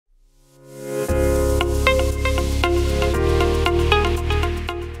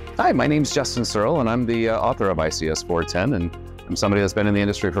Hi, my name's Justin Searle, and I'm the author of ICS410, and I'm somebody that's been in the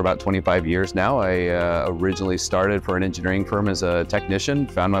industry for about 25 years now. I originally started for an engineering firm as a technician,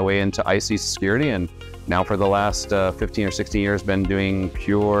 found my way into IC security, and now for the last 15 or 16 years been doing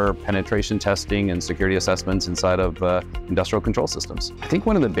pure penetration testing and security assessments inside of industrial control systems. I think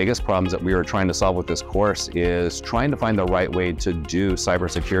one of the biggest problems that we were trying to solve with this course is trying to find the right way to do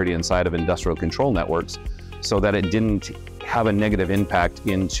cybersecurity inside of industrial control networks so that it didn't have a negative impact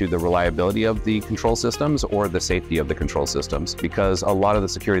into the reliability of the control systems or the safety of the control systems. Because a lot of the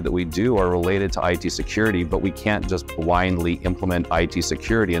security that we do are related to IT security, but we can't just blindly implement IT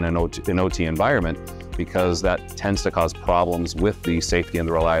security in an OT environment, because that tends to cause problems with the safety and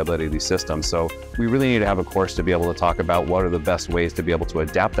the reliability of these systems. So we really need to have a course to be able to talk about what are the best ways to be able to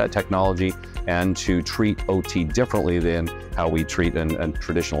adapt that technology and to treat OT differently than how we treat a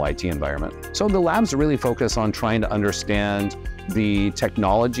traditional IT environment. So the labs really focus on trying to understand the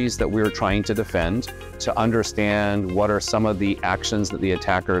technologies that we're trying to defend, to understand what are some of the actions that the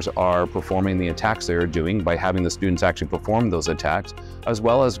attackers are performing, the attacks they are doing, by having the students actually perform those attacks, as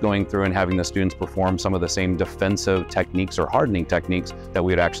well as going through and having the students perform some of the same defensive techniques or hardening techniques that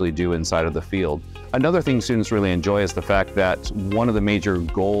we would actually do inside of the field. Another thing students really enjoy is the fact that one of the major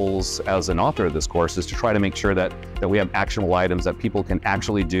goals as an author of this course is to try to make sure that we have actionable items that people can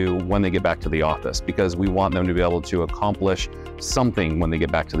actually do when they get back to the office, because we want them to be able to accomplish something when they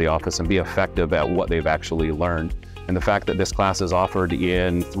get back to the office and be effective at what they've actually learned. And the fact that this class is offered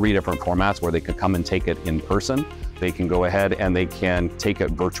in 3 different formats where they can come and take it in person, they can go ahead and they can take it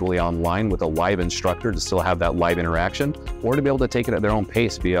virtually online with a live instructor to still have that live interaction, or to be able to take it at their own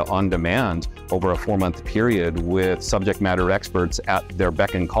pace via on-demand over a 4-month period with subject matter experts at their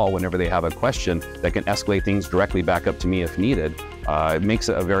beck and call whenever they have a question that can escalate things directly back up to me if needed. It makes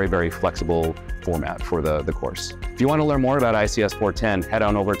it a very, very flexible format for the course. If you want to learn more about ICS410, head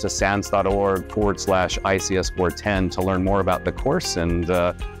on over to sans.org/ICS410 to learn more about the course and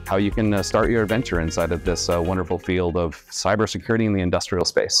how you can start your adventure inside of this wonderful field of cybersecurity in the industrial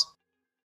space.